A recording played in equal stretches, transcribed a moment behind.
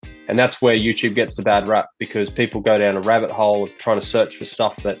And that's where YouTube gets the bad rap, because people go down a rabbit hole of trying to search for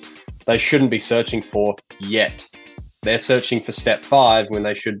stuff that they shouldn't be searching for yet. They're searching for step 5 when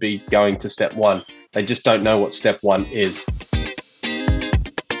they should be going to step 1. They just don't know what step 1 is.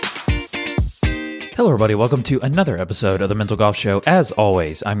 Hello, everybody. Welcome to another episode of the Mental Golf Show. As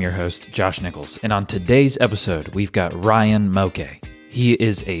always, I'm your host, Josh Nichols. And on today's episode, we've got Ryan Mouque. He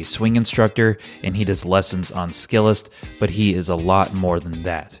is a swing instructor and he does lessons on Skillest, but he is a lot more than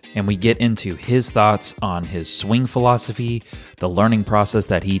that. And we get into his thoughts on his swing philosophy, the learning process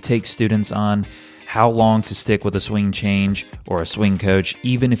that he takes students on, how long to stick with a swing change or a swing coach,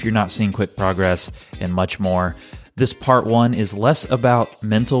 even if you're not seeing quick progress, and much more. This part 1 is less about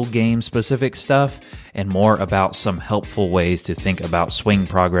mental game specific stuff and more about some helpful ways to think about swing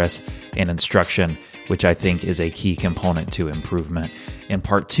progress and instruction, which I think is a key component to improvement. In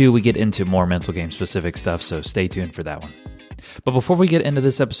part 2, we get into more mental game specific stuff, so stay tuned for that one. But before we get into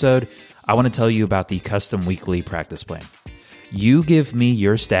this episode, I want to tell you about the custom weekly practice plan. You give me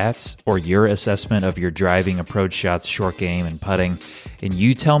your stats or your assessment of your driving, approach shots, short game, and putting, and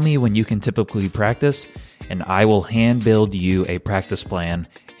you tell me when you can typically practice, and I will hand build you a practice plan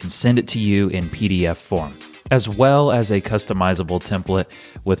and send it to you in PDF form, as well as a customizable template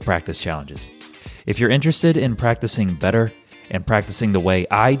with practice challenges. If you're interested in practicing better and practicing the way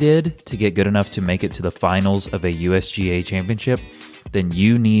I did to get good enough to make it to the finals of a USGA championship, then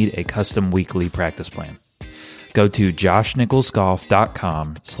you need a custom weekly practice plan. Go to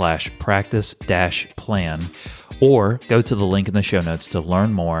joshnicholsgolf.com/practice-plan or go to the link in the show notes to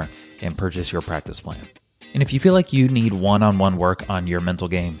learn more and purchase your practice plan. And if you feel like you need one-on-one work on your mental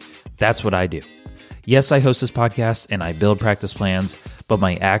game, that's what I do. Yes, I host this podcast and I build practice plans, but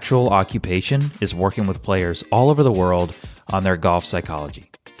my actual occupation is working with players all over the world on their golf psychology.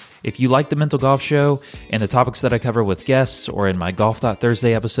 If you like the Mental Golf Show and the topics that I cover with guests or in my Golf Thought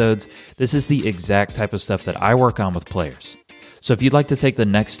Thursday episodes, this is the exact type of stuff that I work on with players. So if you'd like to take the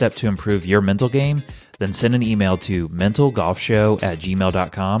next step to improve your mental game, then send an email to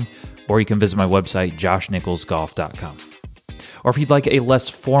mentalgolfshow@gmail.com, or you can visit my website, joshnicholsgolf.com. Or if you'd like a less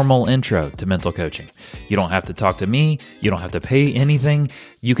formal intro to mental coaching, you don't have to talk to me, you don't have to pay anything,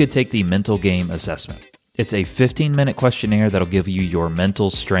 you could take the mental game assessment. It's a 15-minute questionnaire that'll give you your mental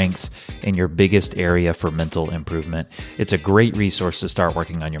strengths and your biggest area for mental improvement. It's a great resource to start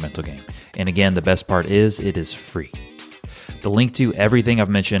working on your mental game. And again, the best part is it is free. The link to everything I've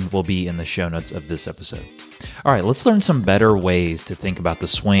mentioned will be in the show notes of this episode. All right, let's learn some better ways to think about the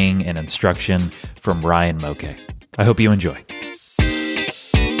swing and instruction from Ryan Mouque. I hope you enjoy.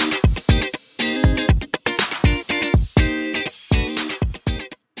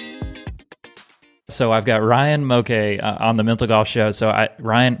 So I've got Ryan Mouque on the Mental Golf Show. So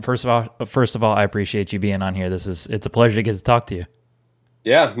Ryan, first of all, I appreciate you being on here. It's a pleasure to get to talk to you.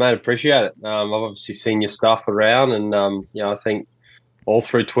 Yeah, mate, appreciate it. I've obviously seen your stuff around, and I think all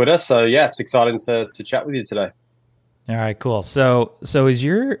through Twitter. So yeah, it's exciting to chat with you today. All right, cool. So is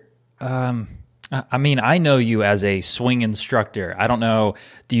your, I know you as a swing instructor. I don't know.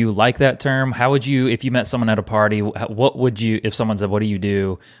 Do you like that term? How would you, if you met someone at a party, what would you, if someone said, "What do you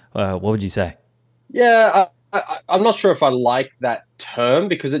do?" What would you say? Yeah, I'm not sure if I like that term,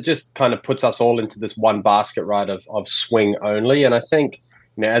 because it just kind of puts us all into this one basket, right, of swing only. And I think,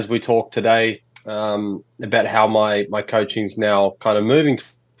 as we talk today about how my coaching is now kind of moving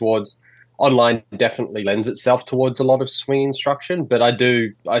towards online, definitely lends itself towards a lot of swing instruction. But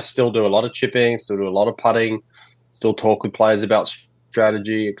I still do a lot of chipping, still do a lot of putting, still talk with players about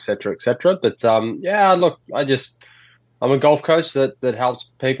strategy, et cetera, et cetera. But look, I'm a golf coach that helps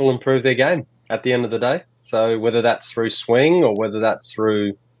people improve their game at the end of the day. So whether that's through swing or whether that's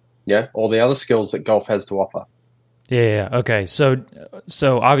through, all the other skills that golf has to offer. Yeah. Okay. So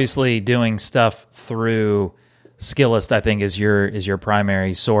obviously doing stuff through Skillest, I think, is your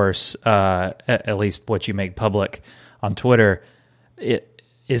primary source, at least what you make public on Twitter. It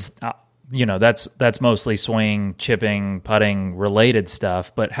is, that's mostly swing, chipping, putting related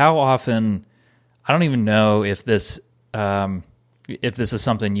stuff. But how often, I don't even know if this is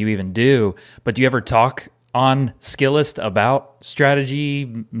something you even do, but do you ever talk on Skillest about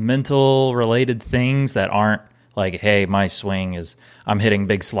strategy, mental related things that aren't like, hey, my swing is, I'm hitting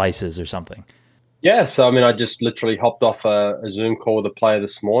big slices or something? Yeah, so I just literally hopped off a Zoom call with a player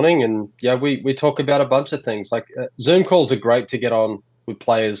this morning, and we talk about a bunch of things. Like Zoom calls are great to get on with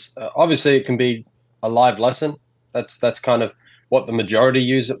players. Obviously, it can be a live lesson. That's kind of what the majority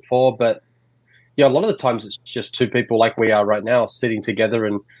use it for, but a lot of the times it's just two people like we are right now sitting together,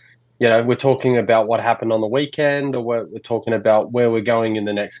 and we're talking about what happened on the weekend, or we're talking about where we're going in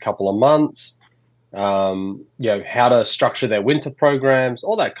the next couple of months. how to structure their winter programs,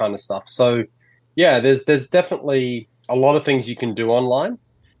 all that kind of stuff. So, yeah, there's definitely a lot of things you can do online.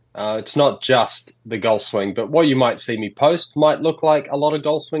 It's not just the golf swing, but what you might see me post might look like a lot of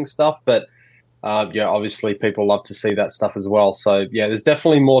golf swing stuff, but obviously people love to see that stuff as well. So yeah, there's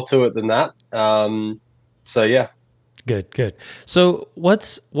definitely more to it than that. So yeah. Good. So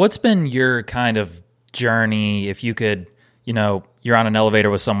what's been your kind of journey? If you could, you're on an elevator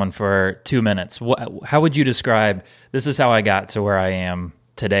with someone for 2 minutes. How would you describe, this is how I got to where I am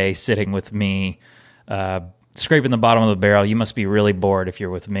today, sitting with me, scraping the bottom of the barrel? You must be really bored if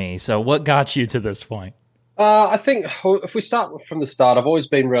you're with me. So what got you to this point? I think if we start from the start, I've always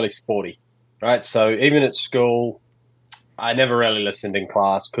been really sporty, right? So even at school, I never really listened in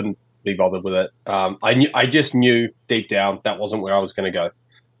class, couldn't be bothered with it. I just knew deep down that wasn't where I was going to go.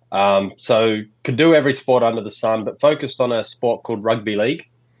 So could do every sport under the sun, but focused on a sport called rugby league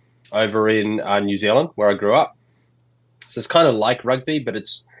over in New Zealand, where I grew up. So it's kind of like rugby, but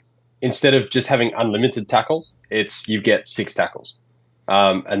it's instead of just having unlimited tackles, it's you get 6 tackles,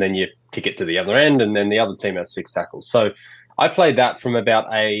 and then you kick it to the other end, and then the other team has 6 tackles. So I played that from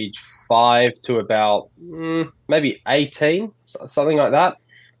about age 5 to about maybe 18, something like that.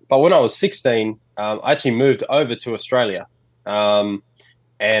 But when I was 16, I actually moved over to Australia. And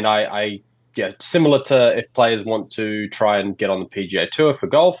similar to if players want to try and get on the PGA Tour for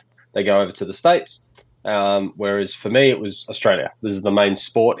golf, they go over to the States. Whereas for me, it was Australia. This is the main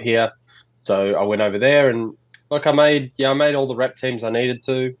sport here. So I went over there and look, I made all the rep teams I needed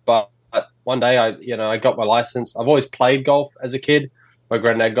to. But one day I got my license. I've always played golf as a kid. My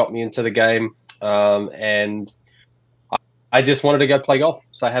granddad got me into the game. And I just wanted to go play golf.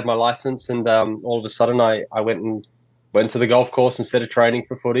 So I had my license and all of a sudden I went to the golf course instead of training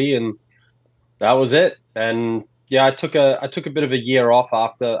for footy, and that was it. And yeah, I took a bit of a year off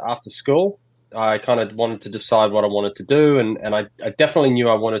after school. I kind of wanted to decide what I wanted to do, and I definitely knew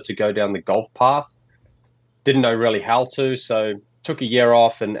I wanted to go down the golf path. Didn't know really how to, so took a year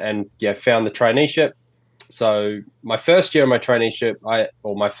off and found the traineeship. So my first year of my traineeship,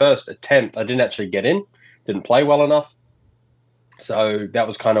 my first attempt, I didn't actually get in, didn't play well enough. So that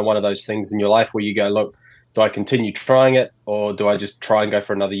was kind of one of those things in your life where you go, look, do I continue trying it or do I just try and go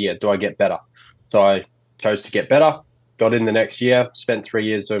for another year? Do I get better? So I chose to get better, got in the next year, spent 3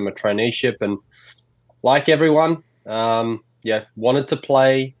 years doing my traineeship, and like everyone, wanted to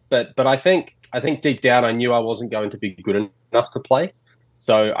play. But I think deep down I knew I wasn't going to be good enough to play.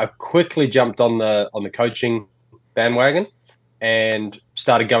 So I quickly jumped on the coaching bandwagon and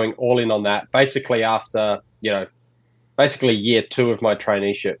started going all in on that. Basically after, year 2 of my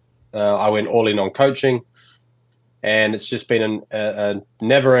traineeship, I went all in on coaching. And it's just been a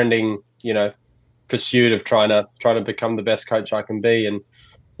never-ending, pursuit of trying to become the best coach I can be. And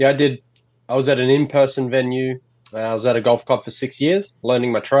yeah, I was at an in-person venue. I was at a golf club for 6 years,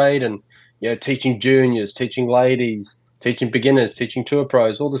 learning my trade and teaching juniors, teaching ladies, teaching beginners, teaching tour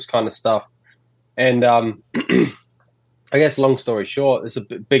pros, all this kind of stuff. And I guess long story short, it's a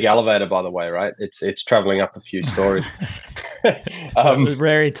big elevator, by the way, right? It's traveling up a few stories. It's a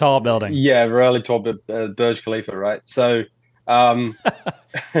very tall building. Yeah, really tall, Burj Khalifa, right? So,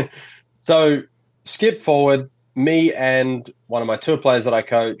 so skip forward. Me and one of my tour players that I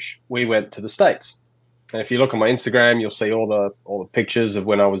coach, we went to the States. And if you look on my Instagram, you'll see all the pictures of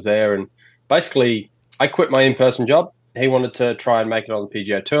when I was there. And basically, I quit my in-person job. He wanted to try and make it on the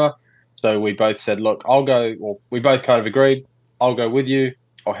PGA Tour. So we both said, look, I'll go. Well, we both kind of agreed. I'll go with you.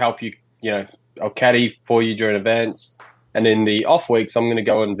 I'll help you, I'll caddy for you during events. And in the off weeks, I'm going to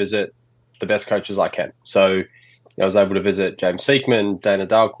go and visit the best coaches I can. So I was able to visit James Seekman, Dana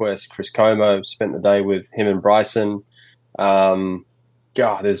Dahlquist, Chris Como, spent the day with him and Bryson.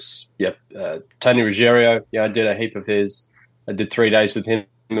 There's Tony Ruggiero. Yeah, I did a heap of his. I did 3 days with him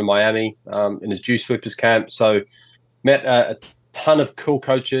in Miami in his Juice Sweepers camp. So met a ton of cool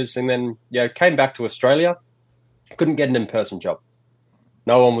coaches, and then came back to Australia. Couldn't get an in-person job.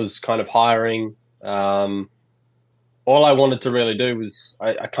 No one was kind of hiring. All I wanted to really do was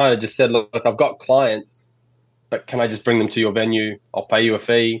I kind of just said, look, I've got clients, but can I just bring them to your venue? I'll pay you a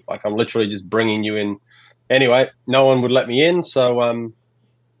fee. Like I'm literally just bringing you in. Anyway, no one would let me in. So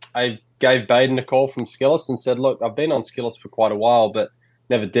I gave Baden a call from Skillis and said, look, I've been on Skillis for quite a while, but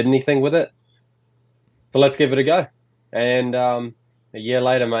never did anything with it. But let's give it a go. And a year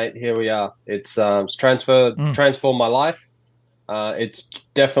later, mate, here we are. It's transformed my life. It's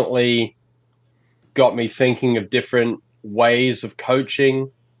definitely got me thinking of different ways of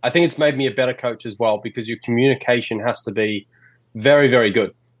coaching. I think it's made me a better coach as well because your communication has to be very, very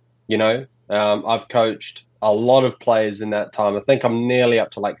good. I've coached a lot of players in that time. I think I'm nearly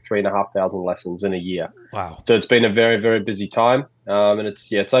up to like 3,500 lessons in a year. Wow. So it's been a very, very busy time, and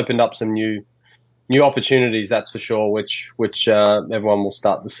it's opened up some new opportunities, that's for sure, which everyone will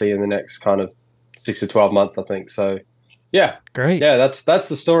start to see in the next kind of 6 to 12 months, I think. So, yeah, Great. yeah, that's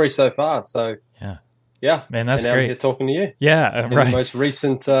the story so far. So, Yeah. yeah, Man, that's and now I'm great. here talking to you. Yeah, In right. the most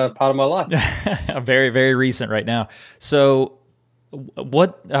recent part of my life. Very, very recent right now. So,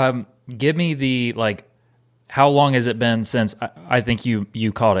 what? Give me the like. How long has it been since I think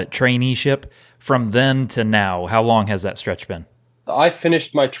you called it traineeship? From then to now, how long has that stretch been? I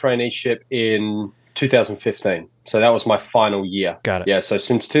finished my traineeship in 2015. So that was my final year. Got it. Yeah. So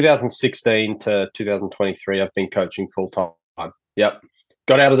since 2016 to 2023, I've been coaching full time. Yep.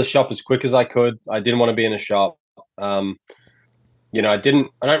 Got out of the shop as quick as I could. I didn't want to be in a shop. Um, I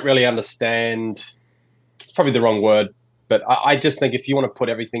don't really understand. It's probably the wrong word, but I just think if you want to put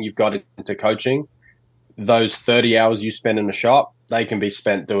everything you've got into coaching, those 30 hours you spend in the shop, they can be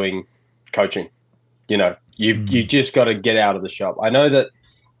spent doing coaching. You just got to get out of the shop. I know that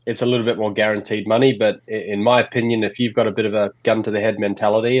it's a little bit more guaranteed money, but in my opinion, if you've got a bit of a gun to the head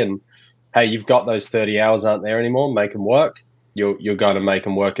mentality and, hey, you've got those 30 hours aren't there anymore, make them work. You're going to make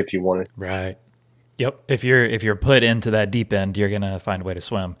them work if you want to. Right. Yep. If you're put into that deep end, you're going to find a way to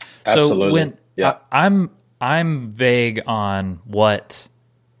swim. Absolutely. So I'm vague on what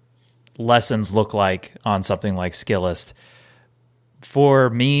lessons look like on something like Skillist. For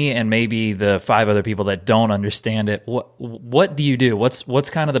me and maybe the 5 other people that don't understand it, what do you do? What's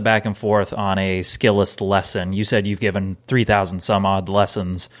kind of the back and forth on a Skillist lesson? You said you've given 3,000 some odd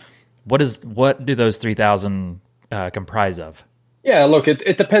lessons. What do those 3,000 comprise of? Yeah, look,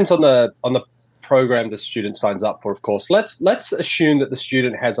 it depends on the program the student signs up for, of course. Let's assume that the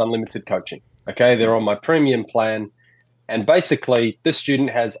student has unlimited coaching. Okay, they're on my premium plan. And basically, this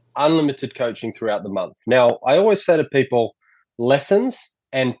student has unlimited coaching throughout the month. Now, I always say to people, lessons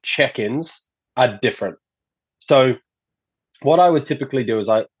and check-ins are different. So what I would typically do is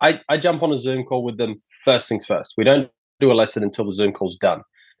I jump on a Zoom call with them first things first. We don't do a lesson until the Zoom call's done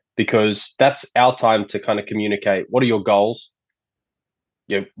because that's our time to kind of communicate. What are your goals?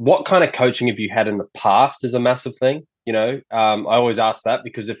 What kind of coaching have you had in the past is a massive thing. I always ask that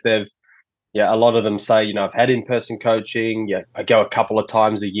because if a lot of them say, I've had in-person coaching. Yeah, I go a couple of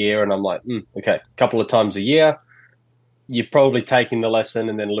times a year, and I'm like, okay, a couple of times a year. You're probably taking the lesson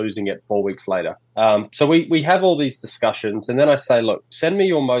and then losing it 4 weeks later. So we have all these discussions, and then I say, look, send me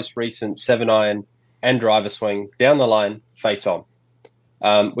your most recent 7-iron and driver swing down the line, face on.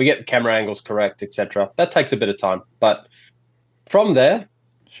 We get the camera angles correct, etc. That takes a bit of time, but from there,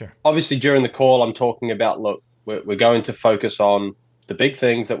 sure. Obviously during the call, I'm talking about, look, we're going to focus on the big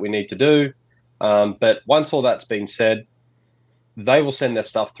things that we need to do. But once all that's been said, they will send their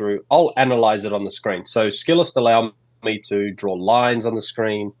stuff through. I'll analyze it on the screen. So Skillist allow me to draw lines on the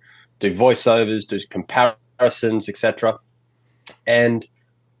screen, do voiceovers, do comparisons, etc. And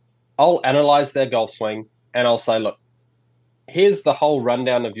I'll analyze their golf swing and I'll say, look, here's the whole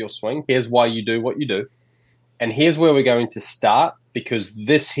rundown of your swing. Here's why you do what you do. And here's where we're going to start because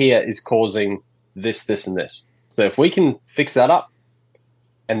this here is causing this, this, and this. So if we can fix that up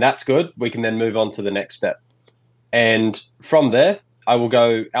and that's good, we can then move on to the next step. And from there, I will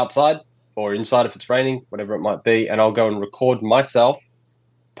go outside or inside if it's raining, whatever it might be, and I'll go and record myself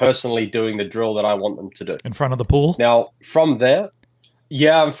personally doing the drill that I want them to do. In front of the pool? Now, from there,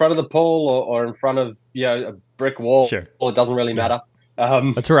 in front of the pool or in front of a brick wall. Sure. It doesn't really matter.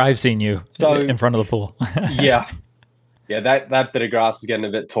 That's where I've seen you, in front of the pool. Yeah, that bit of grass is getting a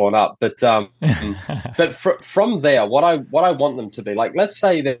bit torn up. But from there, what I want them to be, like, let's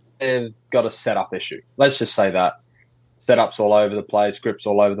say that they've got a setup issue. Let's just say that. Setups all over the place, grips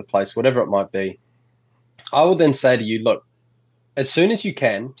all over the place, whatever it might be. I will then say to you, look, as soon as you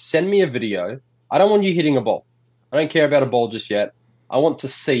can, send me a video. I don't want you hitting a ball. I don't care about a ball just yet. I want to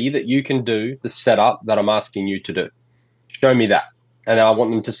see that you can do the setup that I'm asking you to do. Show me that. And I want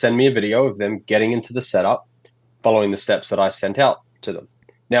them to send me a video of them getting into the setup, following the steps that I sent out to them.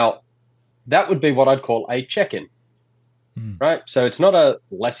 Now, that would be what I'd call a check-in, right? So it's not a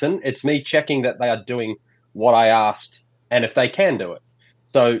lesson. It's me checking that they are doing what I asked and if they can do it.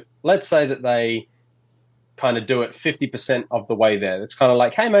 So let's say that they kind of do it 50% of the way there. It's kind of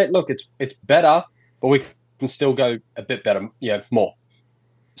like, hey, mate, look, it's better, but we can still go a bit better, more.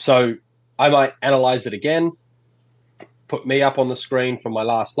 So I might analyze it again, put me up on the screen from my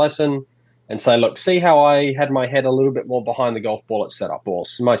last lesson and say, look, see how I had my head a little bit more behind the golf ball at setup, or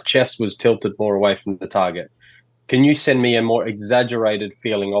so my chest was tilted more away from the target. Can you send me a more exaggerated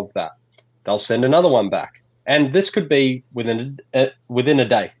feeling of that? They'll send another one back. And this could be within a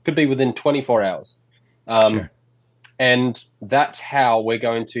day, could be within 24 hours. Um, Sure. and that's how we're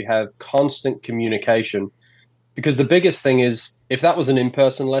going to have constant communication. Because the biggest thing is if that was an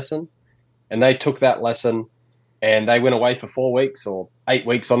in-person lesson and they took that lesson and they went away for 4 weeks or 8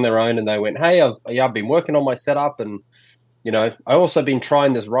 weeks on their own and they went, hey, I've been working on my setup and I also been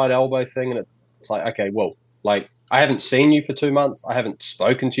trying this right elbow thing, and it's like, okay, well, like I haven't seen you for 2 months, I haven't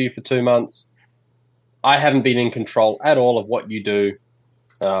spoken to you for 2 months, I haven't been in control at all of what you do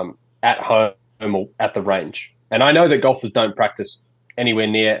at home or at the range, and I know that golfers don't practice anywhere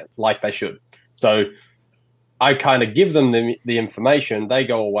near like they should. So I kind of give them the information, they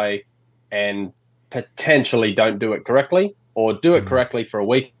go away and potentially don't do it correctly, or do it correctly for a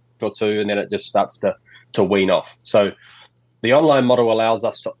week or two, and then it just starts to wean off. So the online model allows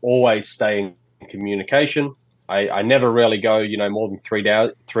us to always stay in communication. I never really go, more than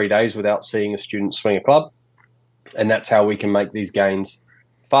 3 days without seeing a student swing a club, and that's how we can make these gains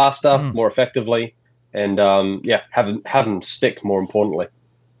faster, more effectively, and have them stick. More importantly.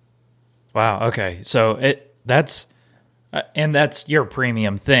 Wow. Okay. So that's your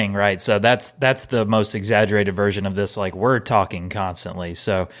premium thing, right? So that's the most exaggerated version of this. Like, we're talking constantly.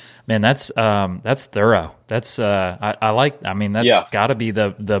 So, man, that's thorough. That's I like. I mean, that's got to be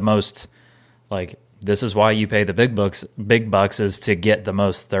the most, like, this is why you pay the big bucks is to get the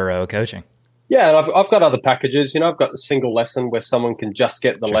most thorough coaching. Yeah, and I've got other packages. I've got the single lesson where someone can just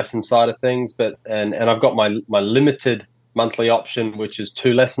get the lesson side of things, but and I've got my limited monthly option, which is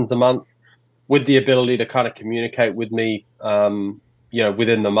 2 lessons a month, with the ability to kind of communicate with me,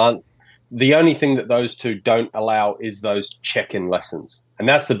 within the month. The only thing that those two don't allow is those check-in lessons, and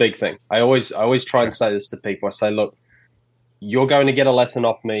that's the big thing. I always try and say this to people. I say, look, you're going to get a lesson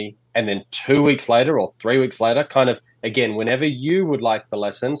off me, and then 2 weeks later or 3 weeks later, kind of again, whenever you would like the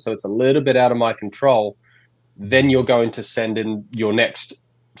lesson, so it's a little bit out of my control, then you're going to send in your next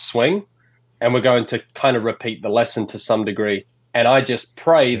swing, and we're going to kind of repeat the lesson to some degree. And I just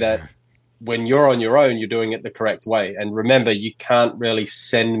pray that when you're on your own, you're doing it the correct way. And remember, you can't really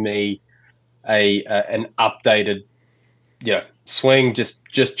send me an updated, swing just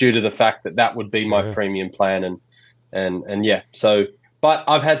due to the fact that would be my premium plan. And yeah, so, but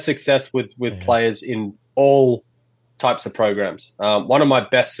I've had success with players in all types of programs. One of my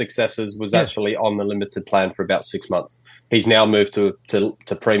best successes was actually on the limited plan for about 6 months. He's now moved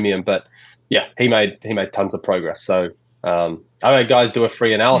to premium, but yeah, he made tons of progress. So I've had guys do a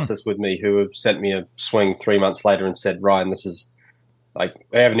free analysis with me who have sent me a swing 3 months later and said, Ryan, this is like,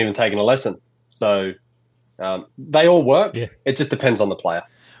 I haven't even taken a lesson. So they all work. Yeah. It just depends on the player.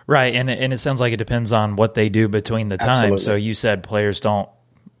 Right. And it sounds like it depends on what they do between the times. Absolutely. So you said players don't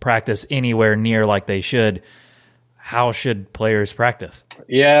practice anywhere near like they should. How should players practice?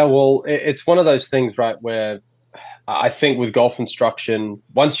 Yeah, well, it's one of those things, right, where I think with golf instruction,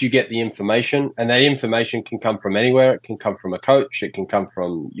 once you get the information, and that information can come from anywhere, it can come from a coach, it can come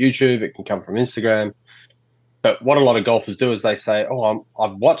from YouTube, it can come from Instagram. But what a lot of golfers do is they say, oh,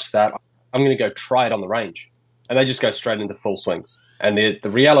 I've watched that, I'm going to go try it on the range. And they just go straight into full swings. And the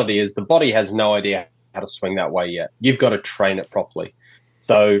reality is the body has no idea how to swing that way yet. You've got to train it properly.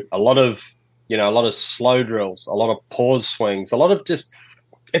 So a lot of slow drills, a lot of pause swings, a lot of just,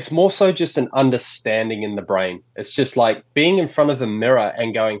 it's more so just an understanding in the brain. It's just like being in front of a mirror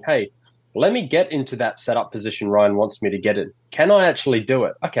and going, hey, let me get into that setup position Ryan wants me to get in. Can I actually do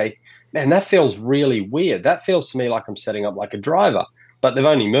it? Okay, man, that feels really weird. That feels to me like I'm setting up like a driver, but they've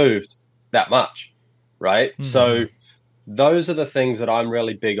only moved that much, right? Mm-hmm. So those are the things that I'm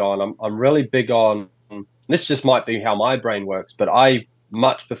really big on. I'm really big on, this just might be how my brain works, but I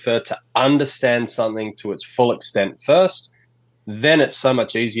much prefer to understand something to its full extent first. Then it's so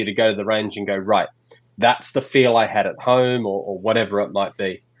much easier to go to the range and go, right, that's the feel I had at home or whatever it might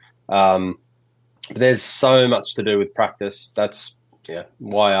be. There's so much to do with practice. That's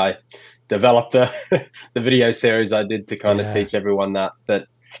why I developed the video series I did to kind of teach everyone that. But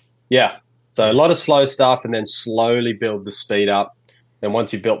yeah, so a lot of slow stuff and then slowly build the speed up. Then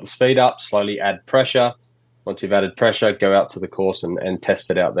once you've built the speed up, slowly add pressure. Once you've added pressure, go out to the course and test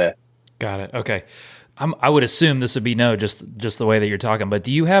it out there. Got it. Okay. I would assume this would be no, just the way that you're talking. But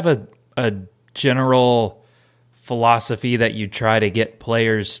do you have a general philosophy that you try to get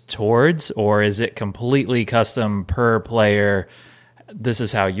players towards, or is it completely custom per player? This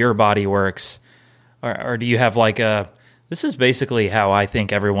is how your body works, or do you have like this is basically how I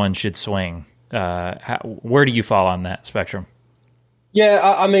think everyone should swing? Where do you fall on that spectrum? Yeah,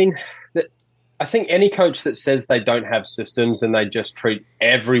 I mean, I think any coach that says they don't have systems and they just treat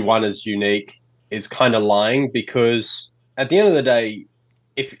everyone as unique is kind of lying, because at the end of the day,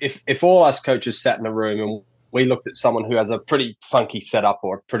 if all us coaches sat in a room and we looked at someone who has a pretty funky setup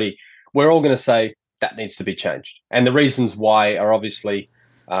or we're all going to say, that needs to be changed. And the reasons why are obviously,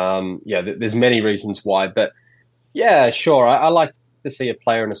 there's many reasons why. But yeah, sure, I like to see a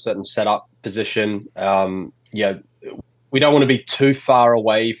player in a certain setup position. We don't want to be too far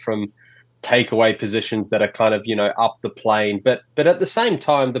away from takeaway positions that are kind of, up the plane. But at the same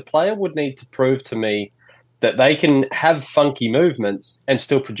time, the player would need to prove to me that they can have funky movements and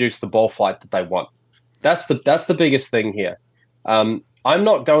still produce the ball flight that they want. That's the biggest thing here. I'm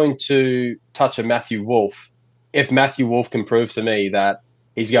not going to touch a Matthew Wolf if Matthew Wolf can prove to me that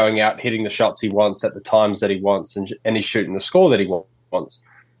he's going out hitting the shots he wants at the times that he wants and he's shooting the score that he wants.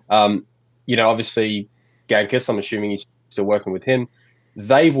 Obviously, Gankus, I'm assuming he's still working with him.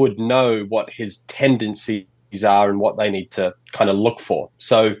 They would know what his tendencies are and what they need to kind of look for.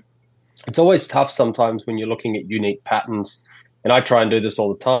 So it's always tough sometimes when you're looking at unique patterns. And I try and do this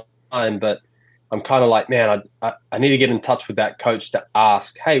all the time, but I'm kind of like, man, I need to get in touch with that coach to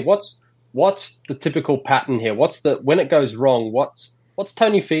ask, hey, what's the typical pattern here? When it goes wrong, what's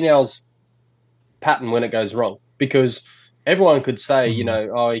Tony Finau's pattern when it goes wrong? Because everyone could say,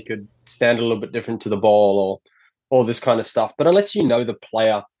 he could stand a little bit different to the ball or all this kind of stuff. But unless you know the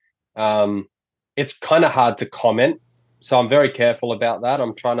player, it's kind of hard to comment. So I'm very careful about that.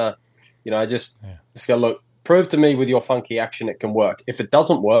 I'm trying to, just go, look, prove to me with your funky action it can work. If it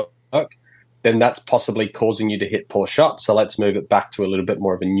doesn't work, then that's possibly causing you to hit poor shots. So let's move it back to a little bit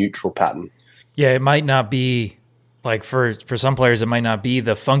more of a neutral pattern. Yeah, it might not be, like for some players, it might not be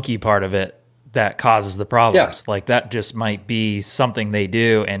the funky part of it that causes the problems. Yeah. Like that just might be something they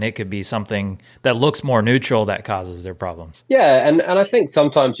do, and it could be something that looks more neutral that causes their problems. Yeah, and I think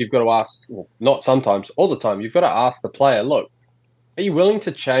sometimes you've got to ask, well, not sometimes, all the time, you've got to ask the player, look, are you willing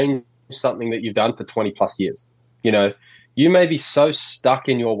to change something that you've done for 20 plus years? You may be so stuck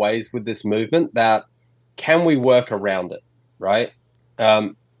in your ways with this movement that can we work around it, right?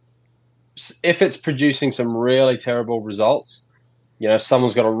 If it's producing some really terrible results, if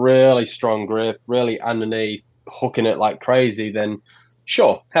someone's got a really strong grip, really underneath, hooking it like crazy, then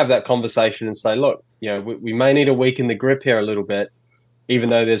sure, have that conversation and say, look, we may need to weaken the grip here a little bit, even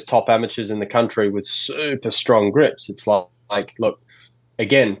though there's top amateurs in the country with super strong grips. It's like, look,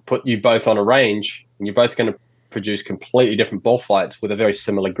 again, put you both on a range and you're both going to produce completely different ball flights with a very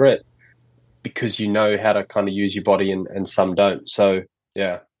similar grip because you know how to kind of use your body and some don't. So,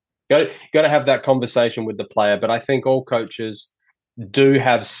 yeah, got to have that conversation with the player. But I think all coaches do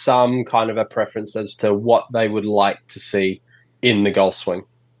have some kind of a preference as to what they would like to see in the golf swing,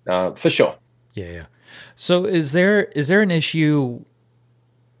 for sure. Yeah. So is there an issue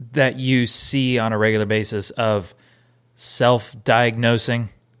that you see on a regular basis of self-diagnosing?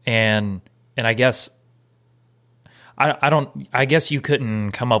 And I guess I guess you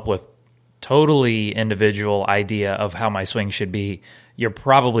couldn't come up with totally individual idea of how my swing should be. You're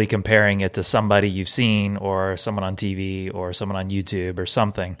probably comparing it to somebody you've seen or someone on TV or someone on YouTube or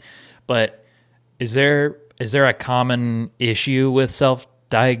something. But is there a common issue with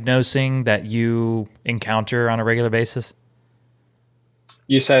self-diagnosing that you encounter on a regular basis?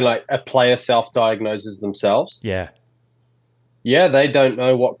 You say like a player self-diagnoses themselves? Yeah. Yeah, they don't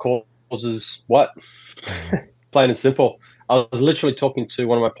know what causes what. Plain and simple. I was literally talking to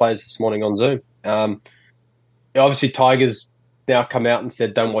one of my players this morning on Zoom. Obviously, Tiger's now come out and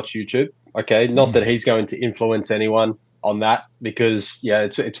said, don't watch YouTube. Okay, not that he's going to influence anyone on that because,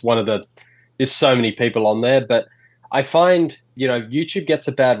 it's one of there's so many people on there. But I find, YouTube gets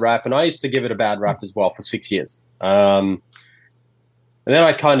a bad rap, and I used to give it a bad rap as well for 6 years. And then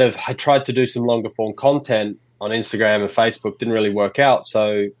I tried to do some longer form content on Instagram and Facebook, didn't really work out.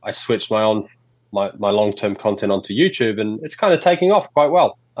 So I switched my long-term content onto YouTube, and it's kind of taking off quite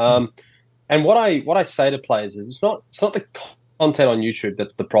well. And what I say to players is it's not the content on YouTube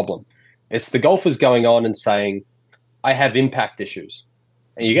that's the problem. It's the golfers going on and saying, I have impact issues.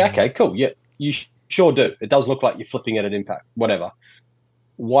 And you go, okay, cool. Yeah, you sure do. It does look like you're flipping it at impact, whatever.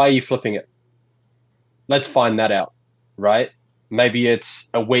 Why are you flipping it? Let's find that out, right? Maybe it's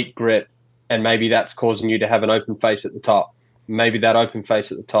a weak grip, and maybe that's causing you to have an open face at the top. Maybe that open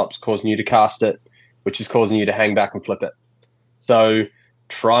face at the top is causing you to cast it, which is causing you to hang back and flip it. So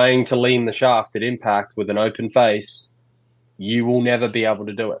trying to lean the shaft at impact with an open face, you will never be able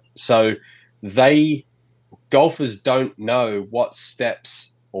to do it. So golfers don't know what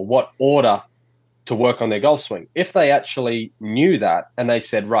steps or what order to work on their golf swing. If they actually knew that and they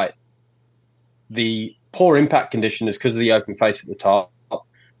said, right, the poor impact condition is because of the open face at the top.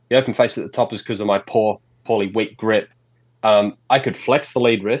 The open face at the top is because of my poorly weak grip. I could flex the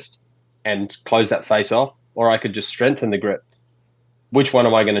lead wrist and close that face off, or I could just strengthen the grip. Which one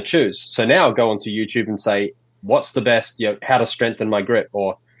am I going to choose? So now go onto YouTube and say, what's the best, how to strengthen my grip,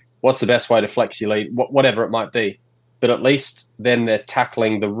 or what's the best way to flex your lead, whatever it might be. But at least then they're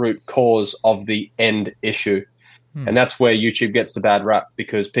tackling the root cause of the end issue. And that's where YouTube gets the bad rap,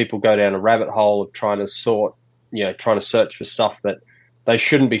 because people go down a rabbit hole of trying to trying to search for stuff that they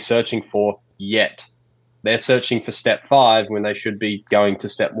shouldn't be searching for yet. They're searching for step 5 when they should be going to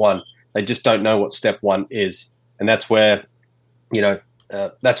step 1. They just don't know what step 1 is. And that's where,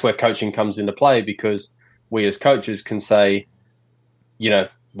 that's where coaching comes into play, because we as coaches can say,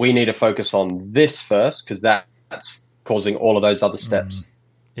 we need to focus on this first, because that's causing all of those other steps.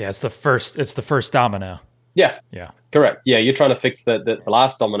 Yeah, it's the first domino. Yeah. Correct. Yeah, you're trying to fix the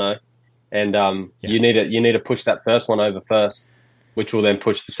last domino, and you need to push that first one over first, which will then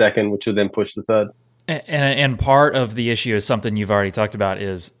push the second, which will then push the third. And part of the issue is something you've already talked about,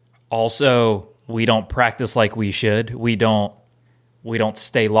 is also we don't practice like we should. We don't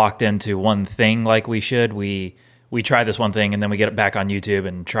stay locked into one thing like we should. We try this one thing and then we get back on YouTube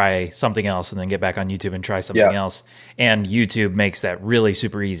and try something else, and then get back on YouTube and try something else. And YouTube makes that really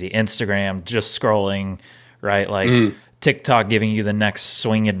super easy. Instagram, just scrolling, right? Like TikTok giving you the next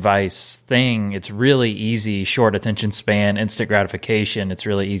swing advice thing. It's really easy, short attention span, instant gratification. It's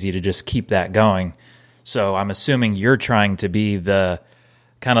really easy to just keep that going. So I'm assuming you're trying to be the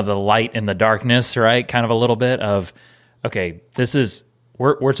kind of the light in the darkness, right? Kind of a little bit of, okay, this is,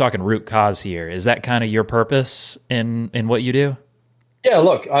 we're talking root cause here. Is that kind of your purpose in what you do? Yeah,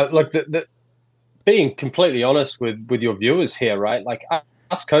 look, being completely honest with your viewers here, right? Like,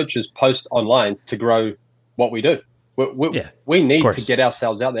 us coaches post online to grow what we do. We need to get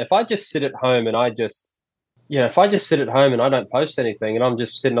ourselves out there. If I just sit at home and I don't post anything, and I'm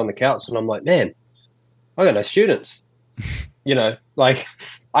just sitting on the couch and I'm like, man, I got no students. Like,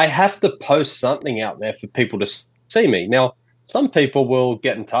 I have to post something out there for people to see me. Now, some people will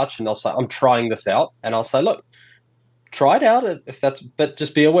get in touch and they'll say, I'm trying this out. And I'll say, look, try it out but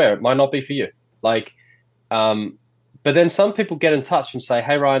just be aware, it might not be for you. Like, but then some people get in touch and say,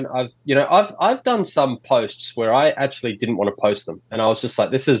 hey, Ryan, I've done some posts where I actually didn't want to post them. And I was just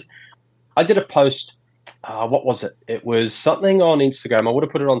like, I did a post, what was it? It was something on Instagram. I would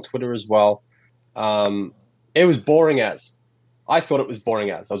have put it on Twitter as well. It was boring as. I thought it was boring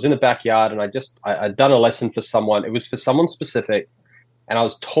as. I was in the backyard and I'd done a lesson for someone. It was for someone specific. And I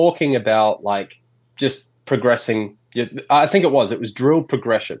was talking about like just progressing. I think it was drill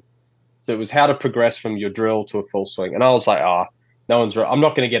progression. So it was how to progress from your drill to a full swing. And I was like, I'm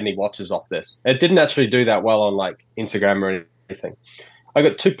not going to get any watches off this. It didn't actually do that well on like Instagram or anything. I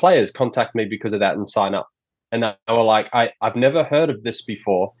got 2 players contact me because of that and sign up. And they were like, I've never heard of this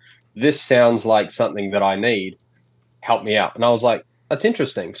before. This sounds like something that I need. Help me out. And I was like, that's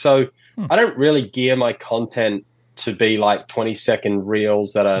interesting. So I don't really gear my content to be like 20-second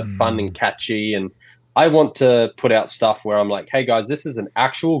reels that are fun and catchy. And I want to put out stuff where I'm like, hey guys, this is an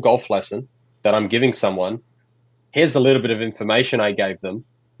actual golf lesson that I'm giving someone. Here's a little bit of information I gave them.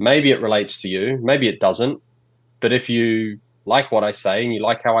 Maybe it relates to you. Maybe it doesn't. But if you like what I say and you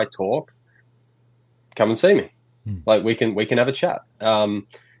like how I talk, come and see me. Like we can have a chat. And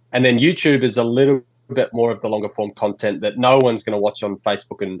then YouTube is a little bit more of the longer form content that no one's going to watch on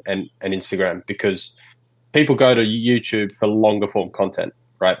Facebook and Instagram, because people go to YouTube for longer form content,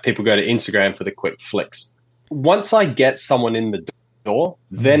 right? People go to Instagram for the quick flicks. Once I get someone in the door,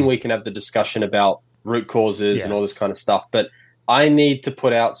 then we can have the discussion about root causes and all this kind of stuff. But I need to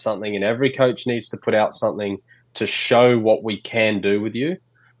put out something, and every coach needs to put out something to show what we can do with you.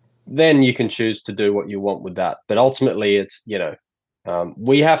 Then you can choose to do what you want with that. But ultimately, it's,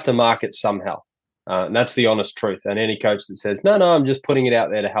 we have to market somehow. And that's the honest truth. And any coach that says, no, I'm just putting it out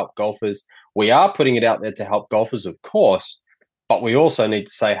there to help golfers. We are putting it out there to help golfers, of course, but we also need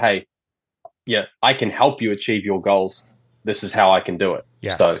to say, hey, I can help you achieve your goals. This is how I can do it.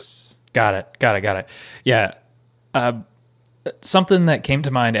 Yes. So, got it. Yeah. Something that came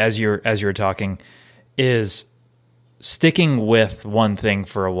to mind as you were talking is sticking with one thing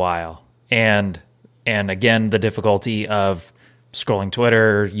for a while. And again, the difficulty of scrolling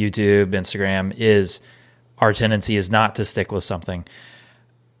Twitter, YouTube, Instagram is our tendency is not to stick with something.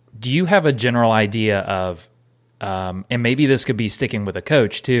 Do you have a general idea of, and maybe this could be sticking with a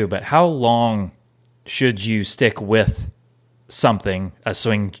coach too, but how long should you stick with something, a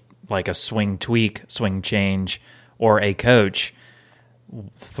swing, like a swing tweak, swing change, or a coach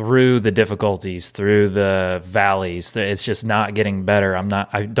through the difficulties, through the valleys? It's just not getting better.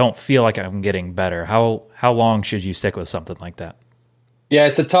 I don't feel like I'm getting better. How long should you stick with something like that? Yeah,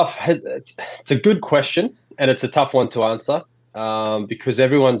 it's a good question, and it's a tough one to answer because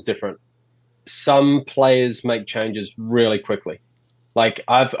everyone's different. Some players make changes really quickly. Like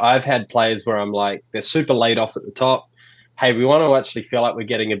I've had players where I'm like, they're super laid off at the top, hey, we want to actually feel like we're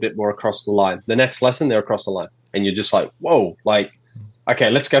getting a bit more across the line. The next lesson, they're across the line. And you're just like, whoa, like,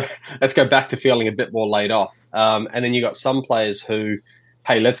 okay, let's go back to feeling a bit more laid off. And then you got some players who,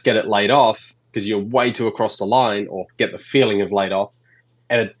 hey, let's get it laid off because you're way too across the line, or get the feeling of laid off,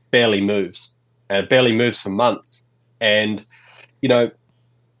 and it barely moves. And it barely moves for months. And, you know,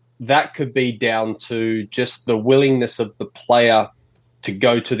 that could be down to just the willingness of the player to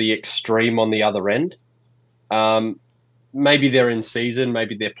go to the extreme on the other end. Maybe they're in season,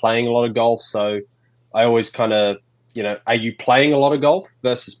 maybe they're playing a lot of golf. So I always kind of, are you playing a lot of golf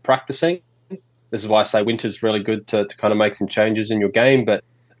versus practicing? This is why I say winter's really good to kind of make some changes in your game. But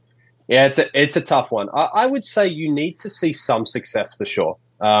yeah, it's a tough one. I would say you need to see some success for sure.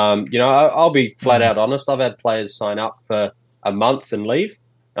 I'll be flat out honest. I've had players sign up for a month and leave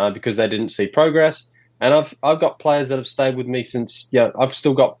because they didn't see progress. And I've got players that have stayed with me since, I've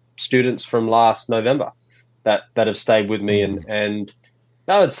still got students from last November that have stayed with me. And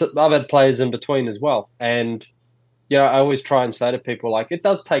I've had players in between as well. And, I always try and say to people, like, it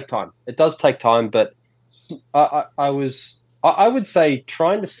does take time. It does take time, but I would say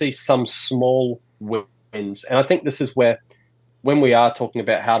trying to see some small wins. And I think this is where, when we are talking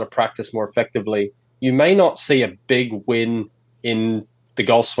about how to practice more effectively, you may not see a big win in the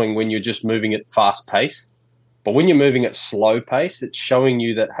golf swing when you're just moving at fast pace. But when you're moving at slow pace, it's showing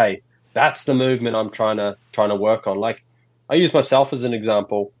you that, hey, that's the movement I'm trying to work on. Like, I use myself as an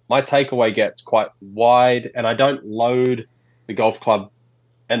example. My takeaway gets quite wide, and I don't load the golf club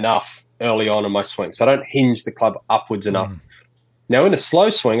enough early on in my swing. So I don't hinge the club upwards enough. Now, in a slow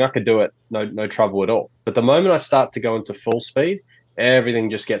swing, I could do it no trouble at all. But the moment I start to go into full speed, everything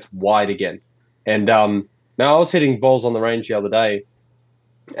just gets wide again. And now I was hitting balls on the range the other day,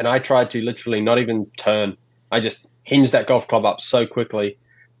 and I tried to literally not even turn. I just hinged that golf club up so quickly,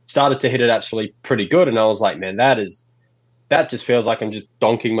 started to hit it actually pretty good. And I was like, man, that just feels like I'm just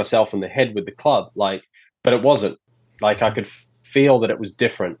donking myself in the head with the club. Like, but it wasn't. Like, I could feel that it was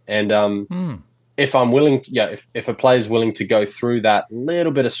different. And if I'm willing to, if a player's willing to go through that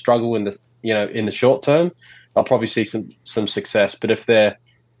little bit of struggle in the, in the short term, I'll probably see some success. But if they're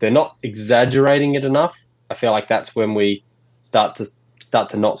not exaggerating it enough, I feel like that's when we start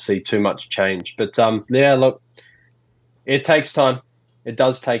to not see too much change. But look, it takes time. It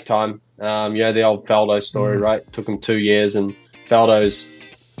does take time. The old Faldo story, right? It took him 2 years, and Faldo's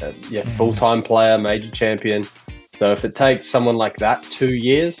full-time player, major champion. So if it takes someone like that 2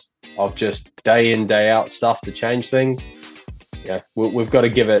 years of just day in, day out stuff to change things, we've got to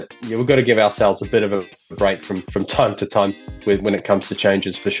give ourselves a bit of a break from time to time when it comes to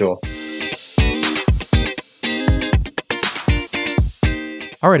changes, for sure.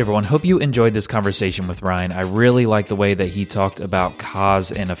 All right, everyone. Hope you enjoyed this conversation with Ryan. I really like the way that he talked about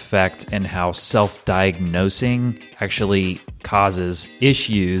cause and effect, and how self-diagnosing actually causes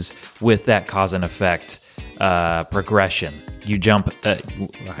issues with that cause and effect progression. You jump,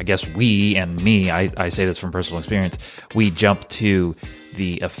 I guess we and me, I say this from personal experience, we jump to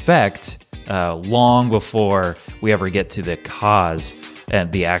the effect long before we ever get to the cause and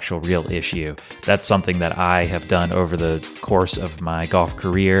the actual real issue. That's something that I have done over the course of my golf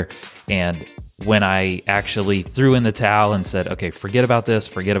career. And when I actually threw in the towel and said, okay, forget about this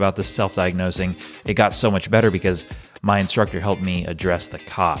self-diagnosing, it got so much better because my instructor helped me address the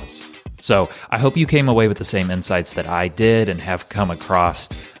cause. So I hope you came away with the same insights that I did and have come across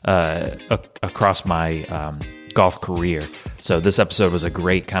my golf career. So this episode was a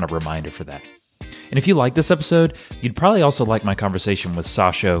great kind of reminder for that. And if you like this episode, you'd probably also like my conversation with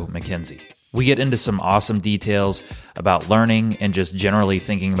Sasho McKenzie. We get into some awesome details about learning and just generally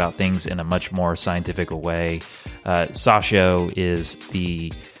thinking about things in a much more scientific way. Sasho is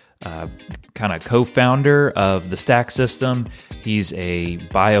the kind of co-founder of the Stack system. He's a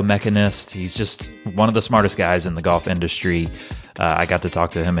biomechanist. He's just one of the smartest guys in the golf industry. I got to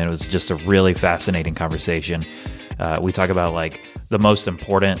talk to him, and it was just a really fascinating conversation. We talk about like the most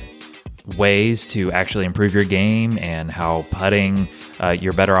important ways to actually improve your game, and how putting,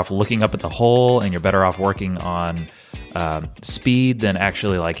 you're better off looking up at the hole, and you're better off working on speed than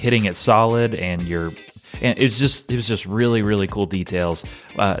actually like hitting it solid. And it was just really, really cool details.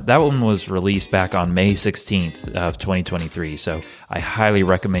 That one was released back on May 16th of 2023. So I highly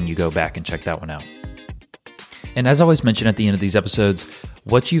recommend you go back and check that one out. And as I always mention at the end of these episodes,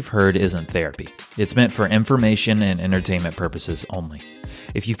 what you've heard isn't therapy. It's meant for information and entertainment purposes only.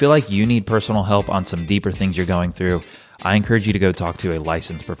 If you feel like you need personal help on some deeper things you're going through, I encourage you to go talk to a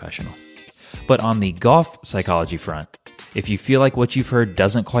licensed professional. But on the golf psychology front, if you feel like what you've heard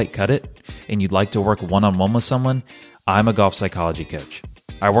doesn't quite cut it, and you'd like to work one-on-one with someone, I'm a golf psychology coach.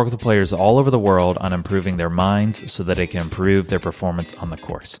 I work with players all over the world on improving their minds so that they can improve their performance on the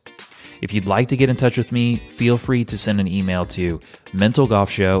course. If you'd like to get in touch with me, feel free to send an email to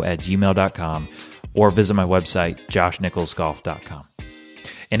mentalgolfshow@gmail.com or visit my website, joshnicholsgolf.com.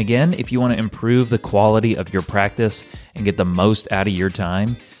 And again, if you want to improve the quality of your practice and get the most out of your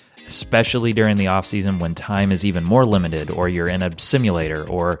time, especially during the off season when time is even more limited, or you're in a simulator,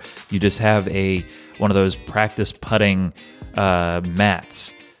 or you just have one of those practice putting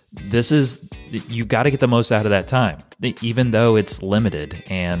mats, you got to get the most out of that time. Even though it's limited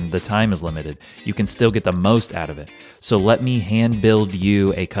and the time is limited, you can still get the most out of it. So let me hand build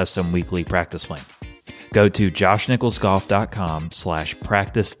you a custom weekly practice plan. Go to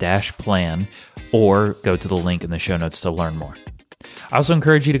joshnicholsgolf.com/practice-plan or go to the link in the show notes to learn more. I also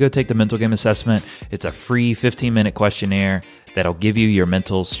encourage you to go take the mental game assessment. It's a free 15-minute questionnaire that'll give you your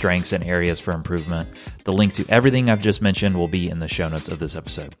mental strengths and areas for improvement. The link to everything I've just mentioned will be in the show notes of this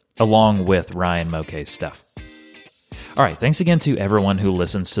episode, along with Ryan Mouque's stuff. All right, thanks again to everyone who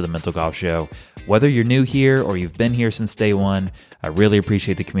listens to the Mental Golf Show. Whether you're new here or you've been here since day one, I really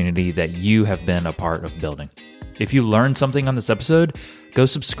appreciate the community that you have been a part of building. If you learned something on this episode, go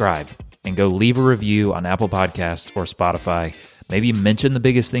subscribe and go leave a review on Apple Podcasts or Spotify. Maybe mention the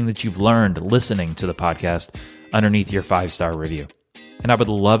biggest thing that you've learned listening to the podcast underneath your 5-star review. And I would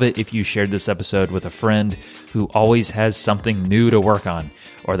love it if you shared this episode with a friend who always has something new to work on,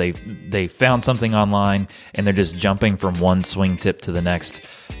 or they found something online and they're just jumping from one swing tip to the next.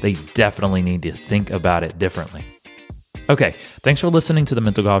 They definitely need to think about it differently. Okay, thanks for listening to the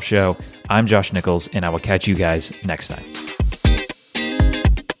Mental Golf Show. I'm Josh Nichols, and I will catch you guys next time.